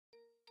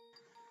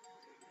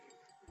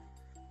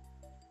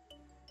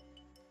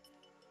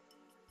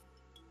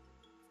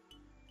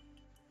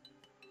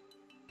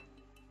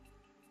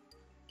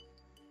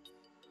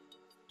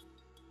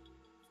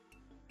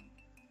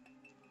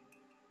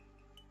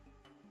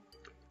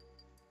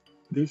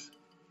This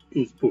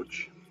is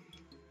Butch.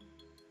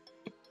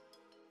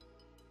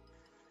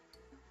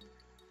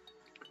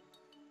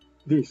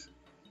 This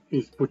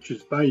is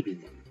Butch's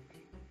baby.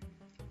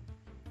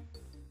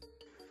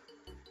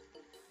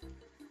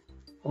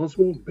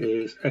 Oswald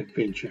Bear's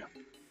Adventure,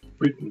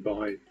 written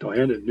by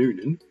Diana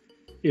Noonan,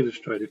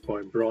 illustrated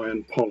by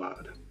Brian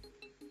Pollard.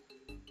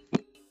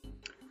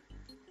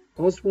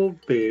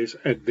 Oswald Bear's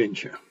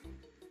Adventure.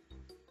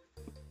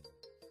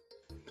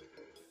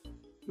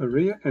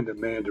 Maria and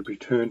Amanda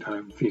returned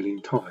home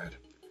feeling tired.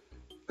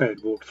 They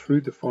had walked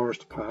through the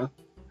forest path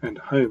and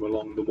home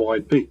along the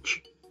wide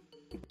beach.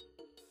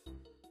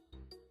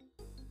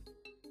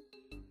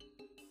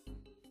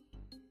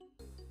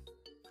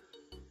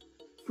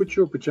 "Put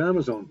your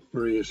pyjamas on,"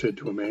 Maria said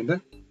to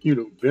Amanda. "You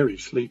look very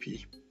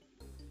sleepy."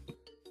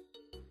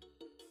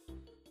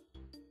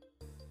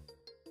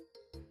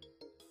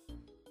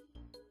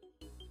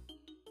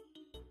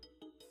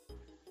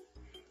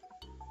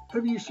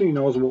 "Have you seen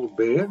Oswald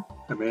Bear?"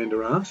 Amanda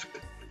asked,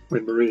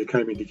 when Maria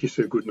came in to kiss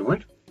her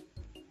goodnight.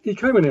 "He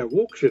came on our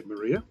walk," said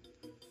Maria.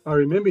 "I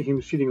remember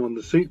him sitting on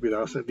the seat with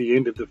us at the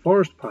end of the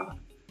forest path.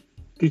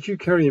 Did you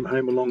carry him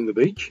home along the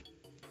beach?"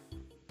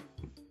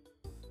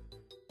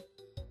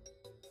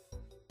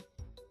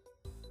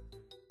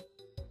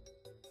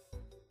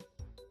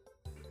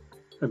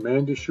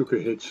 Amanda shook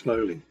her head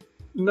slowly.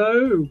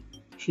 "No,"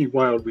 she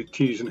wailed with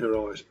tears in her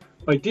eyes.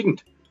 "I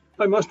didn't.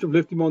 I must have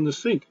left him on the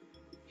seat.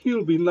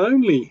 He'll be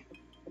lonely."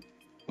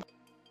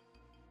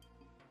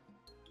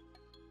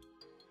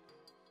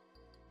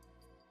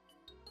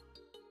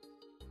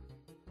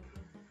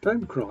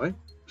 "Don't cry,"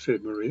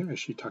 said Maria as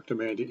she tucked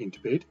Amanda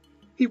into bed.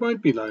 "He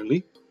won't be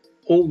lonely.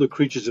 All the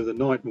creatures of the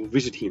night will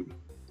visit him."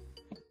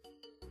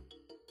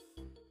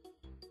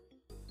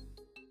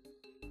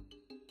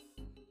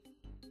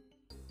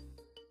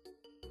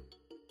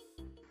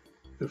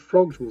 "The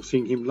frogs will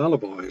sing him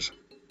lullabies."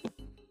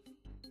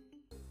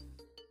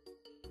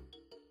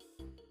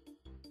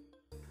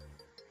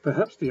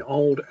 "Perhaps the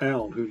old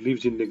owl who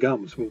lives in the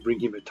gums will bring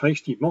him a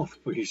tasty moth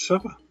for his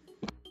supper."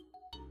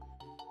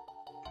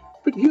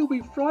 "But he'll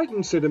be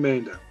frightened," said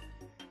Amanda.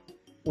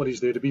 "What is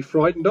there to be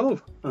frightened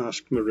of?"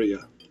 asked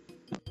Maria.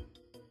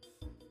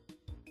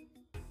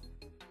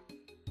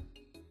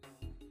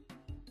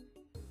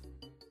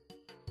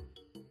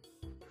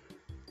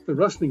 "The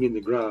rustling in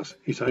the grass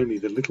is only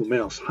the little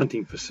mouse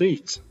hunting for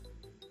seeds."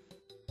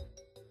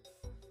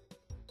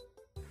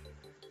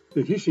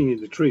 "The hissing in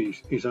the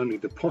trees is only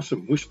the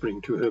possum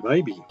whispering to her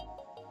baby."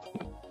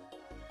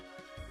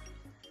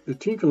 "The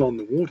tinkle on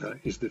the water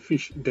is the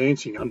fish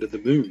dancing under the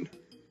moon."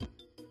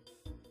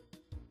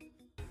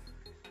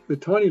 "The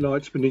tiny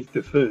lights beneath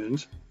the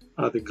ferns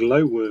are the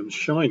glowworms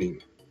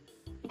shining."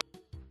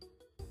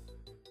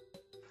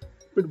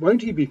 "But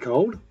won't he be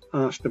cold?"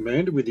 asked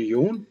Amanda with a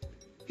yawn.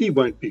 "He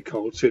won't be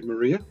cold," said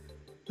Maria.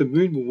 "The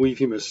moon will weave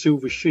him a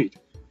silver sheet,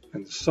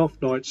 and the soft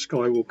night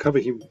sky will cover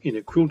him in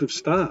a quilt of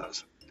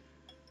stars."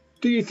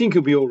 "Do you think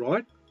he'll be all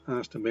right?"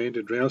 asked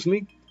Amanda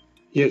drowsily.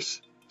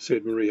 "Yes,"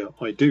 said Maria,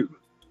 "I do."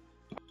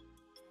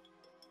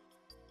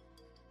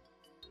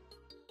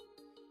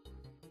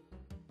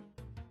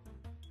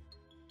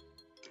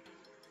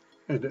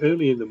 And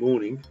early in the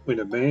morning, when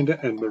Amanda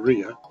and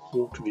Maria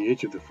walked to the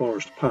edge of the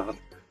forest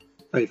path,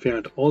 they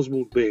found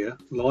Oswald Bear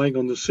lying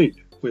on the seat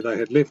where they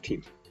had left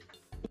him.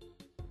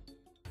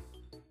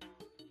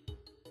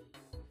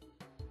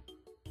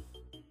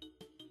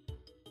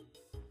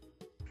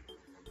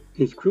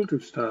 His quilt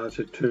of stars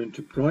had turned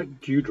to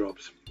bright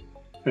dewdrops,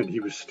 and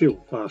he was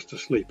still fast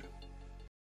asleep.